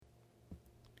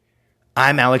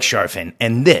I'm Alex Sharfin,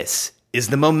 and this is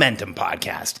the Momentum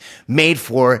Podcast, made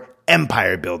for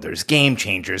empire builders, game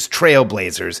changers,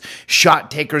 trailblazers, shot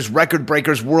takers, record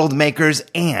breakers, world makers,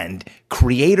 and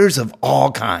creators of all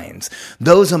kinds.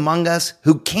 Those among us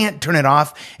who can't turn it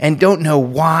off and don't know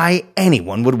why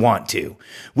anyone would want to.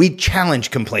 We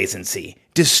challenge complacency,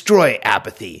 destroy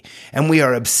apathy, and we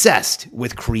are obsessed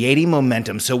with creating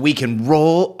momentum so we can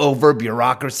roll over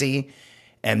bureaucracy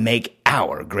and make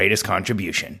our greatest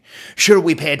contribution. Sure,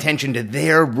 we pay attention to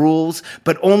their rules,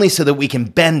 but only so that we can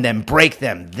bend them, break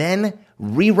them, then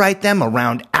rewrite them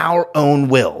around our own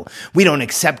will. We don't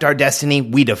accept our destiny,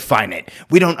 we define it.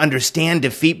 We don't understand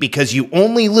defeat because you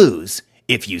only lose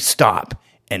if you stop,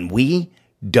 and we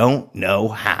don't know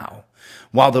how.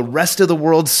 While the rest of the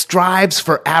world strives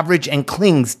for average and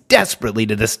clings desperately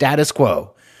to the status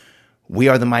quo, we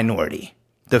are the minority,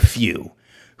 the few,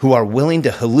 who are willing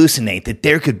to hallucinate that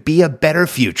there could be a better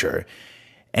future.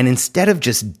 And instead of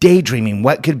just daydreaming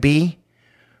what could be,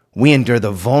 we endure the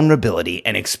vulnerability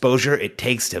and exposure it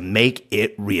takes to make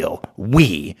it real.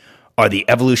 We are the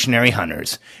evolutionary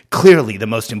hunters, clearly the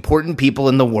most important people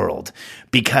in the world,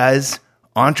 because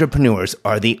entrepreneurs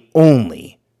are the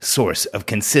only source of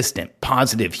consistent,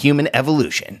 positive human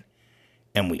evolution,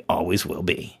 and we always will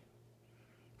be.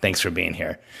 Thanks for being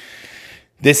here.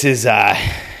 This is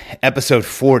episode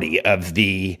 40 of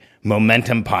the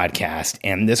Momentum Podcast,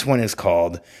 and this one is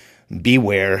called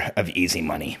Beware of Easy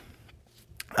Money.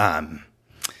 I've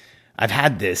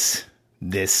had this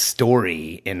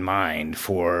story in mind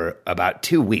for about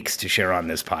 2 weeks to share on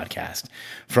this podcast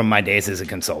from my days as a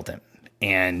consultant.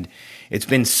 And it's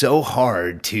been so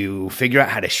hard to figure out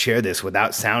how to share this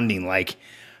without sounding like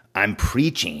I'm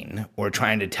preaching or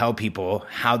trying to tell people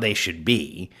how they should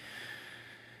be.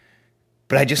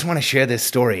 But I just want to share this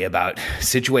story about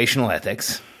situational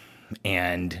ethics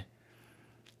and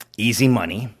easy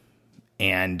money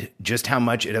and just how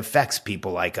much it affects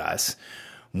people like us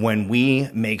when we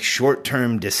make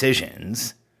short-term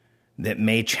decisions that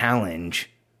may challenge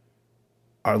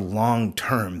our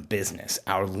long-term business,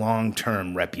 our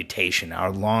long-term reputation,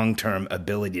 our long-term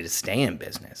ability to stay in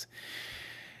business.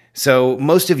 So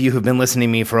most of you who've been listening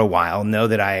to me for a while know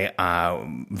that I,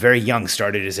 very young,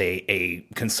 started as a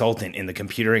consultant in the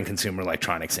computer and consumer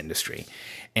electronics industry.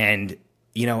 And,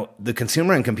 you know, the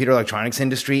consumer and computer electronics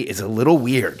industry is a little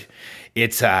weird.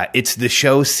 It's the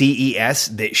show CES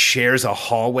that shares a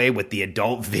hallway with the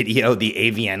adult video, the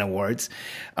AVN Awards.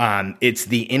 It's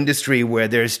the industry where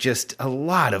there's just a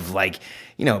lot of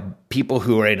people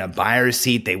who are in a buyer's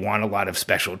seat. They want a lot of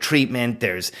special treatment.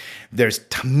 There's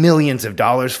millions of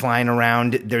dollars flying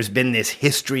around. There's been this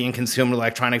history in consumer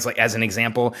electronics. Like, as an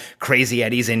example, Crazy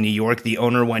Eddie's in New York. The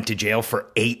owner went to jail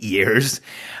for 8 years.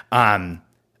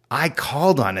 I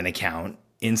called on an account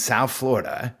in South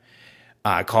Florida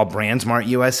called BrandsMart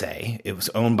USA. It was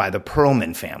owned by the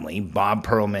Perlman family, Bob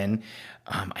Perlman.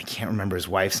 I can't remember his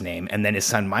wife's name, and then his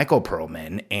son, Michael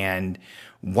Perlman. And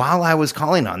while I was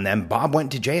calling on them, Bob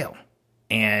went to jail.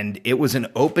 And it was an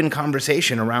open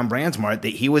conversation around BrandsMart that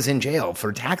he was in jail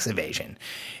for tax evasion.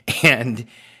 And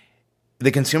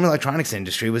the consumer electronics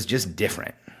industry was just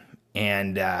different.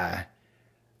 And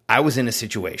I was in a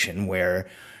situation where,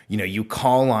 you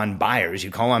call on buyers,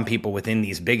 you call on people within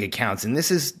these big accounts. And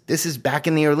this is back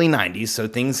in the early 90s, so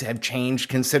things have changed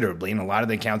considerably, and a lot of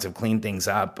the accounts have cleaned things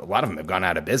up. A lot of them have gone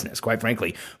out of business. Quite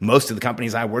frankly, most of the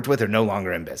companies I worked with are no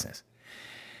longer in business.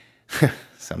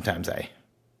 Sometimes I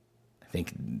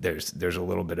think there's a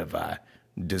little bit of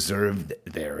deserved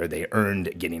there, or they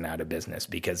earned getting out of business,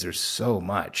 because there's so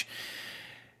much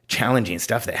challenging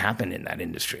stuff that happened in that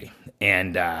industry.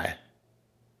 And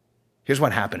here's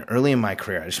what happened early in my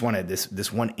career. I just wanted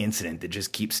this one incident that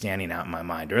just keeps standing out in my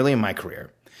mind. Early in my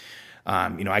career,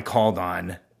 I called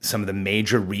on some of the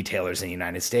major retailers in the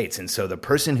United States. And so the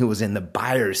person who was in the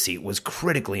buyer's seat was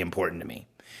critically important to me.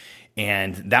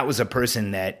 And that was a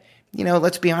person that,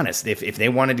 let's be honest, if they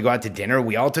wanted to go out to dinner,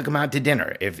 we all took them out to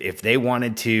dinner. If they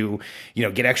wanted to,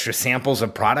 get extra samples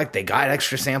of product, they got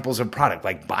extra samples of product.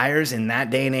 Like, buyers in that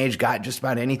day and age got just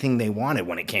about anything they wanted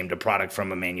when it came to product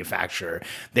from a manufacturer.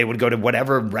 They would go to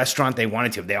whatever restaurant they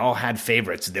wanted to. They all had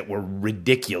favorites that were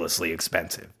ridiculously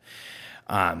expensive.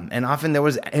 And often there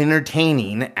was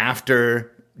entertaining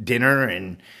after dinner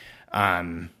and,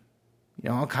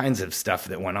 all kinds of stuff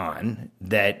that went on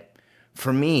that,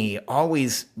 for me,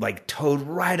 always towed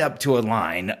right up to a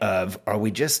line of, are we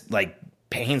just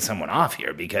paying someone off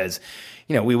here? Because,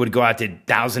 we would go out to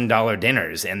 $1,000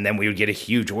 dinners, and then we would get a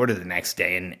huge order the next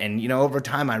day. And over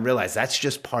time I realized that's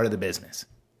just part of the business.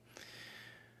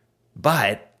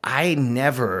 But I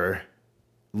never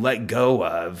let go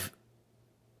of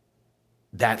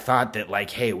that thought that like,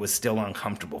 hey, it was still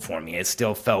uncomfortable for me. It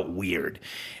still felt weird.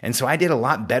 And so I did a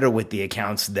lot better with the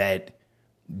accounts that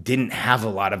didn't have a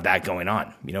lot of that going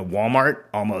on. Walmart,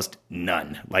 almost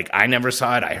none. Like I never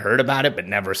saw it. I heard about it, but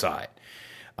never saw it.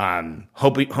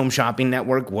 Home Shopping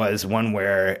Network was one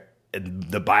where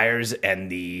the buyers and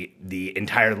the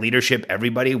entire leadership,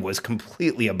 everybody was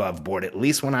completely above board. At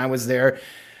least when I was there,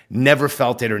 never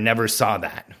felt it or never saw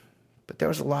that. But there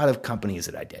was a lot of companies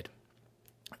that I did.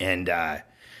 And there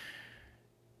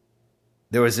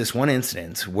was this one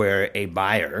instance where a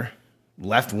buyer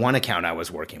left one account I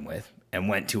was working with and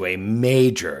went to a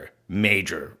major,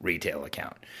 major retail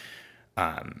account.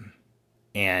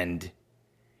 And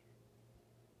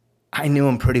I knew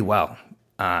him pretty well.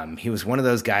 He was one of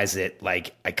those guys that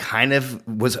like I kind of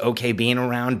was okay being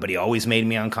around, but he always made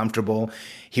me uncomfortable.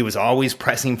 He was always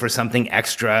pressing for something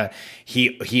extra.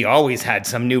 He always had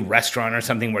some new restaurant or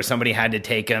something where somebody had to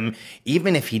take him.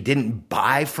 Even if he didn't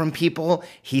buy from people,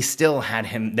 he still had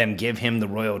them give him the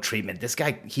royal treatment. This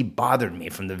guy, he bothered me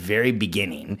from the very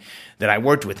beginning that I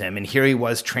worked with him. And here he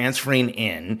was transferring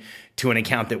in to an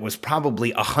account that was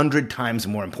probably 100 times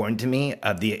more important to me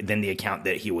than the account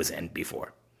that he was in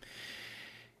before.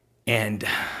 And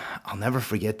I'll never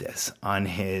forget this. On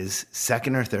his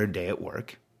second or third day at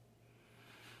work,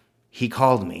 he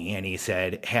called me and he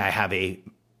said, hey, I have a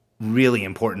really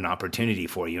important opportunity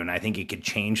for you, and I think it could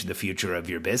change the future of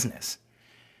your business.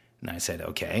 And I said,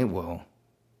 okay, well,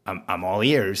 I'm all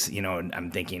ears. And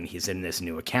I'm thinking he's in this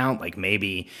new account. Like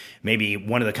maybe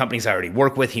one of the companies I already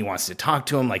work with, he wants to talk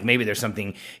to him. Like maybe there's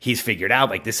something he's figured out.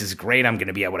 Like this is great. I'm going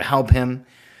to be able to help him.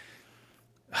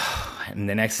 And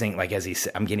the next thing, like as he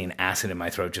said, I'm getting acid in my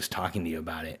throat just talking to you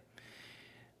about it.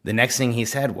 The next thing he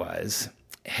said was,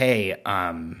 hey,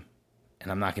 and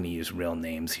I'm not going to use real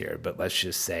names here, but let's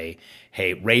just say,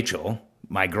 hey, Rachel,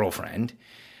 my girlfriend,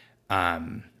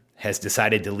 has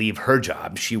decided to leave her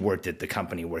job. She worked at the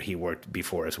company where he worked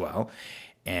before as well.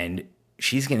 And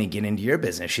she's going to get into your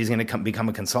business. She's going to become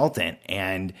a consultant.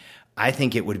 And I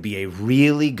think it would be a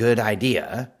really good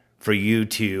idea for you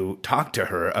to talk to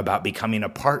her about becoming a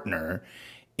partner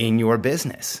in your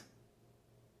business.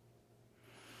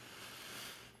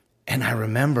 And I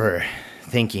remember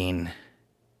thinking,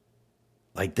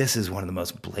 like, this is one of the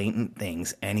most blatant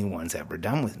things anyone's ever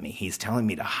done with me. He's telling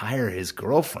me to hire his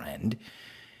girlfriend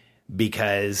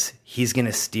because he's going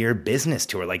to steer business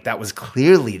to her. Like, that was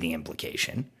clearly the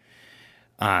implication.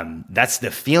 That's the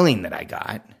feeling that I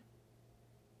got.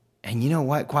 And you know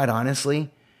what? Quite honestly,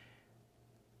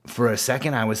 for a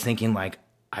second, I was thinking, like,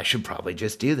 I should probably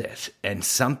just do this. And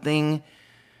something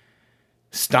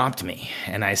stopped me.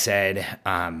 And I said,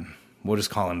 we'll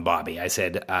just call him Bobby. I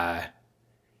said,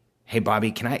 hey,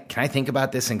 Bobby, can I think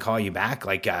about this and call you back?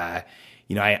 Like, I've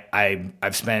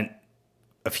spent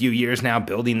a few years now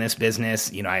building this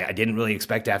business. I didn't really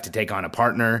expect to have to take on a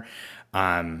partner.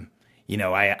 I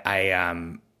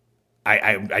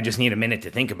just need a minute to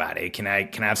think about it. Can I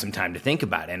have some time to think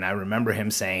about it? And I remember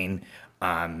him saying,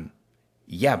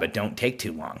 yeah, but don't take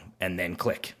too long, and then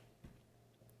click.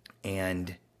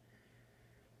 And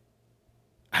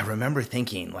I remember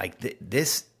thinking, like,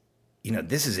 this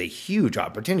is a huge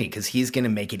opportunity because he's going to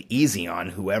make it easy on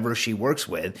whoever she works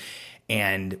with.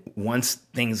 And once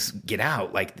things get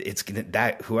out, like, it's gonna,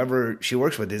 that whoever she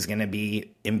works with is going to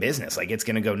be in business. Like, it's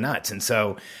going to go nuts. And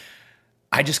so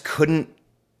I just couldn't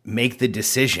make the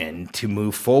decision to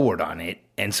move forward on it.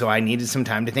 And so I needed some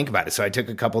time to think about it. So I took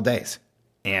a couple days.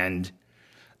 And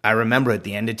I remember at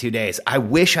the end of 2 days, I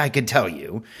wish I could tell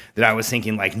you that I was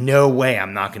thinking, like, no way,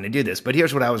 I'm not going to do this. But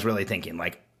here's what I was really thinking.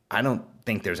 Like, I don't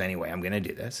think there's any way I'm going to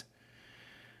do this.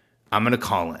 I'm going to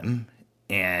call him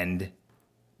and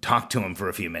talk to him for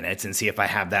a few minutes and see if I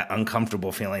have that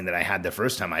uncomfortable feeling that I had the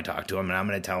first time I talked to him. And I'm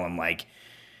going to tell him, like,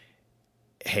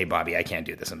 hey, Bobby, I can't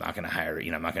do this. I'm not going to hire,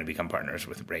 I'm not going to become partners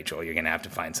with Rachel. You're going to have to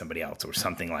find somebody else or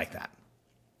something like that.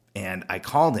 And I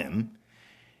called him.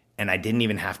 And I didn't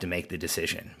even have to make the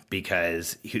decision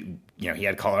because he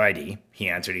had caller ID. He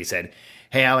answered. He said,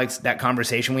 hey, Alex, that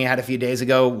conversation we had a few days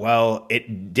ago, well,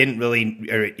 it didn't really,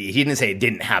 or he didn't say it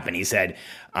didn't happen. He said,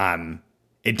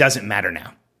 it doesn't matter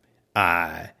now.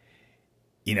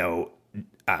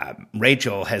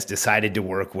 Rachel has decided to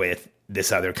work with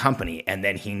this other company. And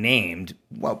then he named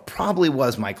what probably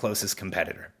was my closest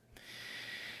competitor.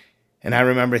 And I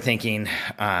remember thinking,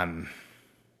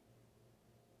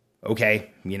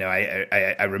 okay,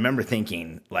 I remember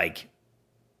thinking, like,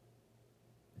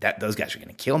 that those guys are going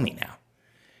to kill me now.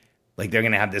 Like, they're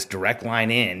going to have this direct line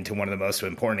in to one of the most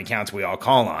important accounts we all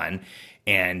call on,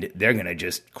 and they're going to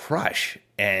just crush.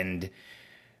 And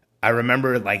I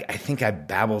remember, like, I think I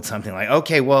babbled something like,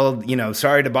 okay, well,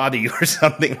 sorry to bother you or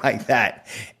something like that.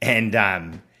 And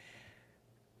then,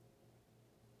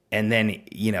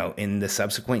 in the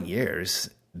subsequent years,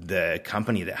 the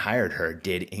company that hired her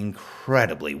did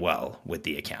incredibly well with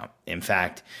the account. In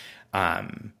fact,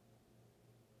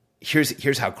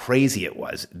 here's how crazy it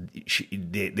was.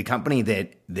 The company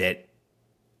that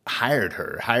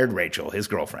hired Rachel, his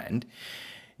girlfriend,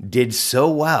 did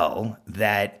so well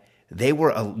that they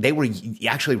were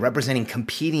actually representing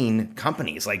competing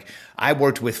companies. Like, I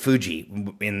worked with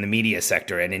Fuji in the media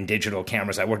sector and in digital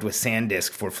cameras. I worked with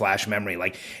SanDisk for flash memory.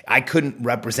 Like, I couldn't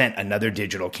represent another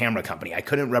digital camera company. I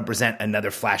couldn't represent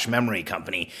another flash memory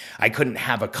company. I couldn't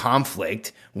have a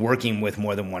conflict working with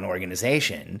more than one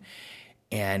organization.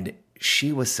 And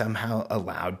she was somehow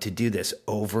allowed to do this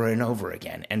over and over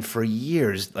again. And for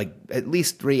years, like at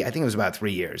least 3, I think it was about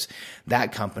 3 years,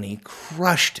 that company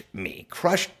crushed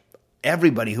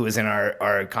everybody who was in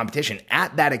our competition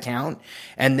at that account.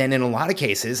 And then in a lot of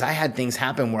cases, I had things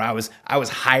happen where I was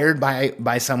hired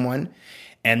by someone,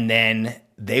 and then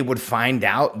they would find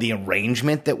out the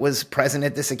arrangement that was present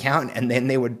at this account, and then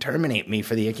they would terminate me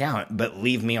for the account, but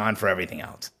leave me on for everything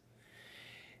else.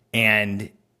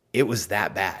 And it was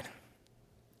that bad.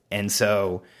 And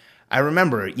so I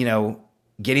remember,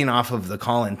 getting off of the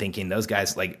call and thinking, those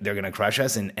guys, like, they're going to crush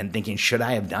us, and thinking, should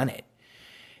I have done it?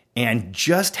 And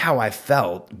just how I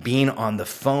felt being on the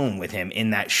phone with him in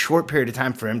that short period of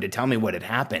time for him to tell me what had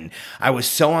happened, I was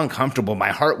so uncomfortable.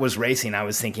 My heart was racing. I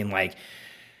was thinking, like,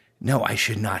 no, I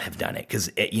should not have done it.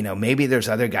 Because, maybe there's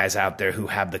other guys out there who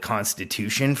have the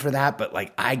constitution for that, but,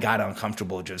 like, I got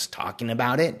uncomfortable just talking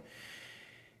about it.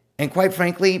 And quite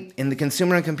frankly, in the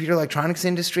consumer and computer electronics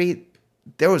industry,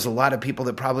 there was a lot of people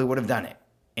that probably would have done it.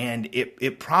 And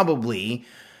it probably,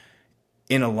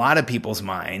 in a lot of people's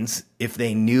minds, if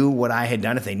they knew what I had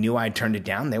done, if they knew I had turned it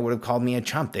down, they would have called me a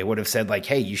chump. They would have said, like,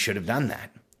 hey, you should have done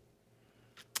that.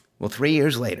 Well, 3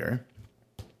 years later,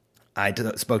 I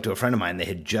spoke to a friend of mine that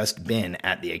had just been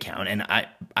at the account, and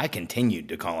I continued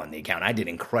to call on the account. I did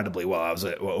incredibly well. I was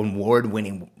an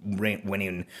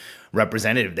award-winning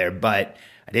representative there, but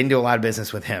I didn't do a lot of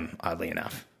business with him, oddly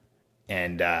enough.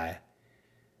 And a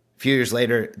few years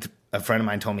later, a friend of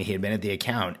mine told me he had been at the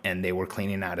account and they were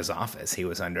cleaning out his office. He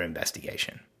was under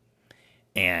investigation.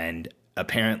 And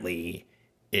apparently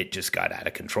it just got out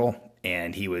of control.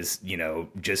 And he was,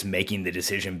 just making the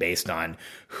decision based on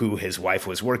who his wife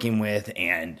was working with.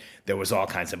 And there was all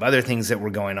kinds of other things that were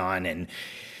going on, and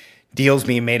deals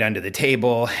being made under the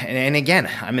table. And again,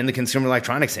 I'm in the consumer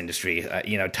electronics industry.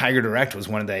 Tiger Direct was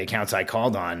one of the accounts I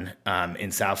called on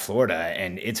in South Florida,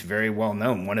 and it's very well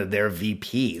known. One of their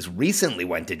VPs recently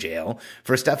went to jail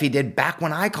for stuff he did back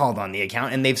when I called on the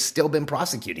account, and they've still been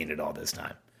prosecuting it all this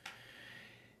time.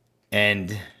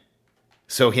 And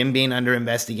so him being under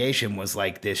investigation was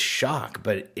like this shock,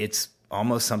 but it's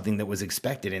almost something that was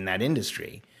expected in that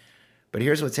industry. But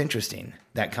here's what's interesting.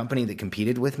 That company that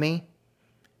competed with me,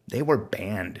 they were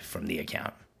banned from the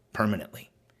account permanently.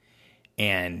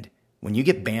 And when you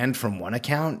get banned from one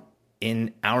account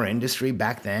in our industry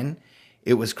back then,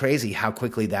 it was crazy how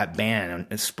quickly that ban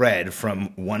spread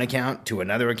from one account to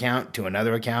another account to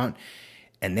another account,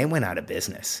 and they went out of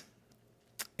business.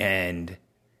 And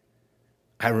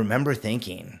I remember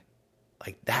thinking,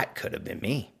 like, that could have been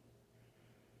me.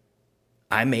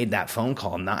 I made that phone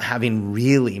call not having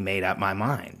really made up my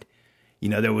mind.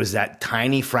 There was that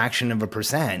tiny fraction of a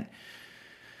percent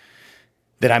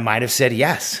that I might have said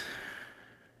yes.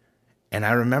 And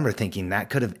I remember thinking that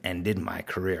could have ended my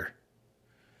career.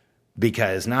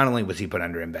 Because not only was he put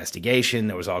under investigation,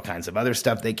 there was all kinds of other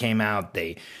stuff that came out.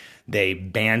 They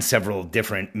banned several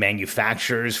different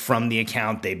manufacturers from the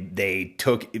account. They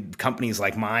took companies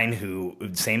like mine who,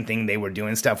 same thing, they were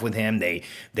doing stuff with him. They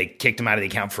kicked him out of the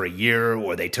account for a year,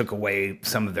 or they took away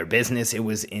some of their business. It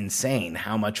was insane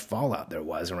how much fallout there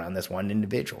was around this one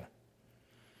individual.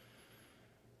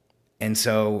 And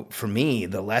so for me,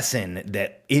 the lesson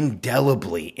that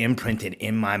indelibly imprinted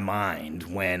in my mind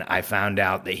when I found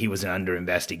out that he was under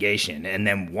investigation and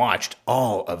then watched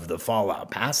all of the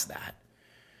fallout past that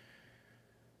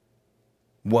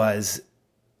was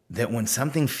that when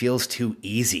something feels too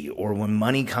easy, or when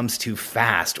money comes too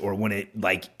fast, or when it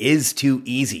is too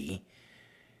easy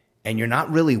and you're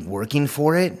not really working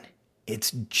for it,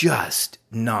 it's just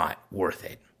not worth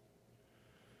it.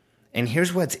 And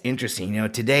here's what's interesting.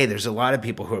 Today there's a lot of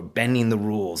people who are bending the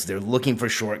rules. They're looking for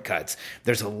shortcuts.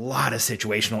 There's a lot of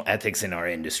situational ethics in our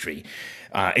industry,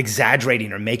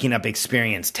 exaggerating or making up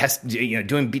experience,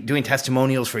 doing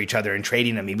testimonials for each other and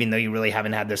trading them, even though you really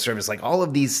haven't had their service. Like all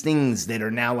of these things that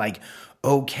are now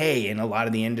okay in a lot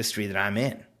of the industry that I'm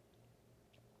in.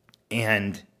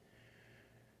 And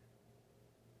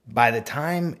by the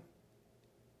time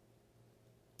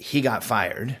he got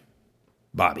fired,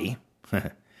 Bobby,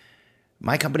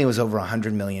 my company was over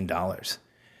 $100 million.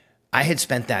 I had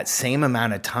spent that same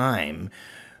amount of time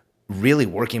really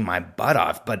working my butt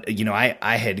off. But,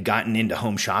 I had gotten into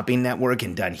Home Shopping Network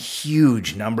and done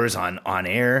huge numbers on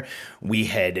air. We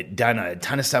had done a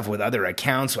ton of stuff with other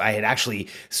accounts. I had actually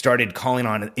started calling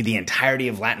on the entirety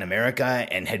of Latin America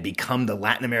and had become the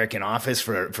Latin American office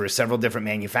for several different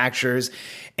manufacturers.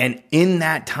 And in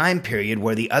that time period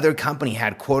where the other company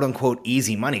had quote unquote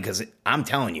easy money, because I'm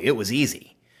telling you, it was easy.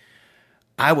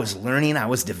 I was learning, I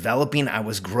was developing, I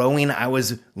was growing, I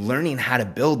was learning how to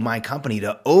build my company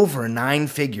to over 9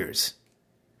 figures.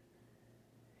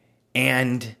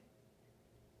 And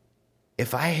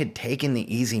if I had taken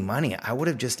the easy money, I would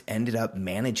have just ended up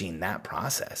managing that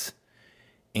process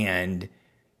and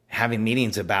having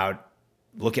meetings about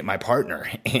look at my partner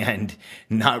and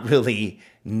not really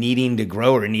needing to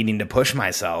grow or needing to push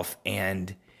myself.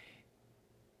 And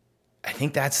I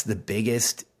think that's the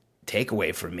biggest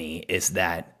takeaway for me, is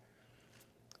that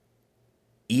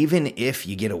even if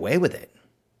you get away with it,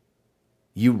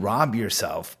 you rob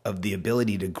yourself of the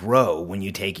ability to grow when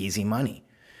you take easy money.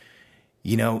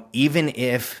 Even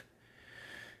if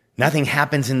nothing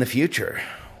happens in the future,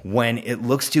 when it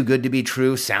looks too good to be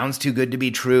true, sounds too good to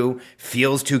be true,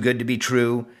 feels too good to be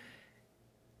true,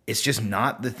 it's just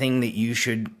not the thing that you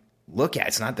should look at.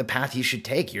 It's not the path you should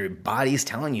take. Your body's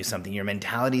telling you something. Your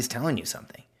mentality's telling you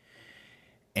something.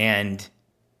 And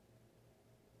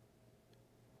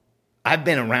I've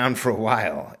been around for a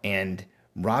while, and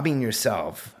robbing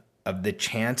yourself of the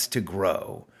chance to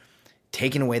grow,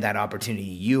 taking away that opportunity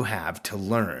you have to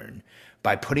learn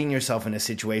by putting yourself in a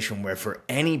situation where for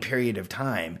any period of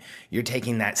time you're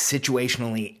taking that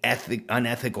situationally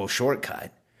unethical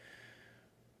shortcut,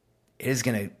 it is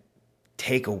going to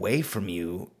take away from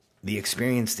you the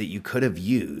experience that you could have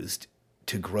used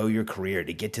to grow your career,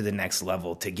 to get to the next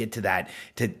level, to get to that,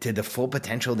 to the full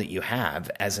potential that you have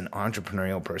as an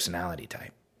entrepreneurial personality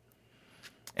type.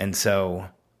 And so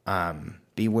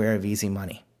beware of easy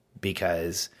money,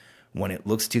 because when it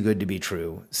looks too good to be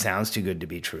true, sounds too good to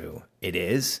be true, it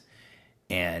is,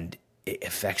 and it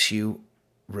affects you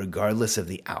regardless of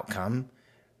the outcome.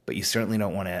 But you certainly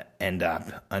don't want to end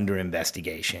up under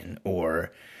investigation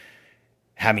or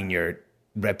having your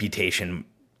reputation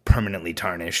permanently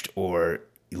tarnished or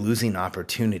losing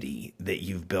opportunity that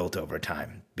you've built over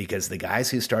time. Because the guys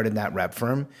who started that rep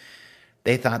firm,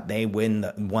 they thought they won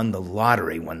the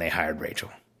lottery when they hired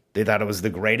Rachel. They thought it was the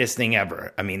greatest thing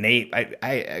ever. I mean,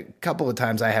 a couple of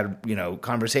times I had,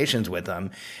 conversations with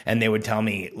them, and they would tell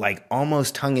me, like,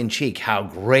 almost tongue in cheek, how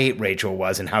great Rachel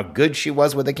was and how good she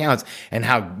was with accounts and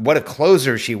what a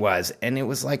closer she was. And it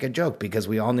was like a joke because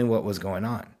we all knew what was going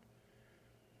on.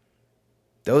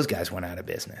 Those guys went out of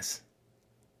business.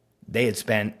 They had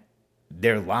spent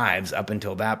their lives up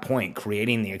until that point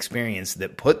creating the experience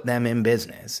that put them in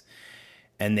business.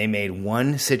 And they made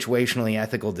one situationally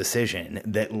ethical decision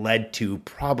that led to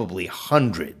probably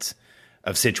hundreds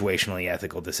of situationally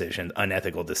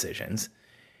unethical decisions.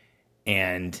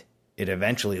 And it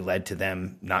eventually led to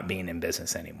them not being in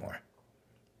business anymore.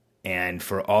 And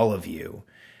for all of you,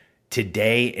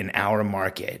 today in our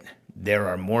market, there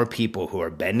are more people who are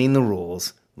bending the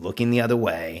rules, looking the other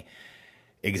way,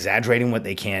 exaggerating what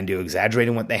they can do,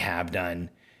 exaggerating what they have done,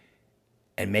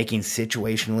 and making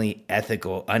situationally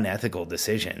unethical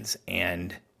decisions.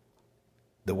 And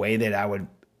the way that I would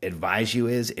advise you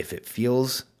is, if it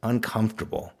feels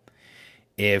uncomfortable,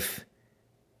 if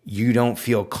you don't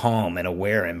feel calm and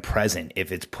aware and present,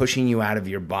 if it's pushing you out of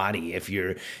your body, if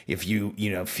you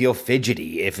feel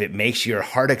fidgety, if it makes your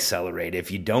heart accelerate,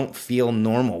 if you don't feel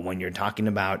normal when you're talking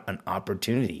about an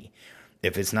opportunity,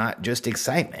 if it's not just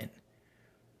excitement,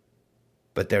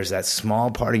 but there's that small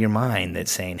part of your mind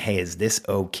that's saying, hey, is this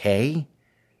okay?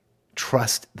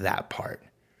 Trust that part.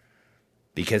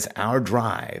 Because our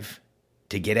drive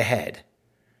to get ahead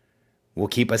will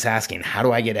keep us asking, how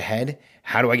do I get ahead?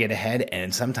 How do I get ahead?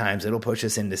 And sometimes it'll push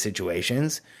us into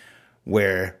situations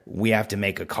where we have to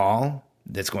make a call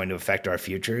that's going to affect our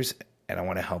futures. And I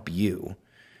want to help you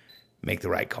make the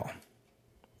right call.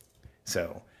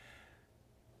 So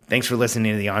thanks for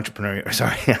listening to the Entrepreneurial.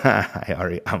 Sorry,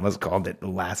 I almost called it the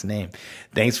last name.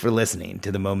 Thanks for listening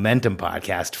to the Momentum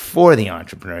Podcast for the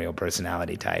entrepreneurial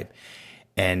personality type.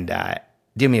 And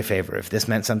do me a favor, if this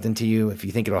meant something to you, if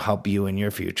you think it'll help you in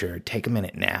your future, take a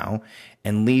minute now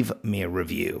and leave me a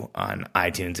review on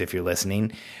iTunes if you're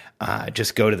listening.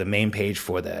 Just go to the main page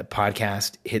for the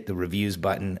podcast, hit the reviews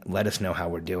button, let us know how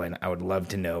we're doing. I would love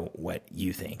to know what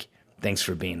you think. Thanks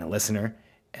for being a listener,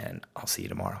 and I'll see you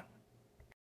tomorrow.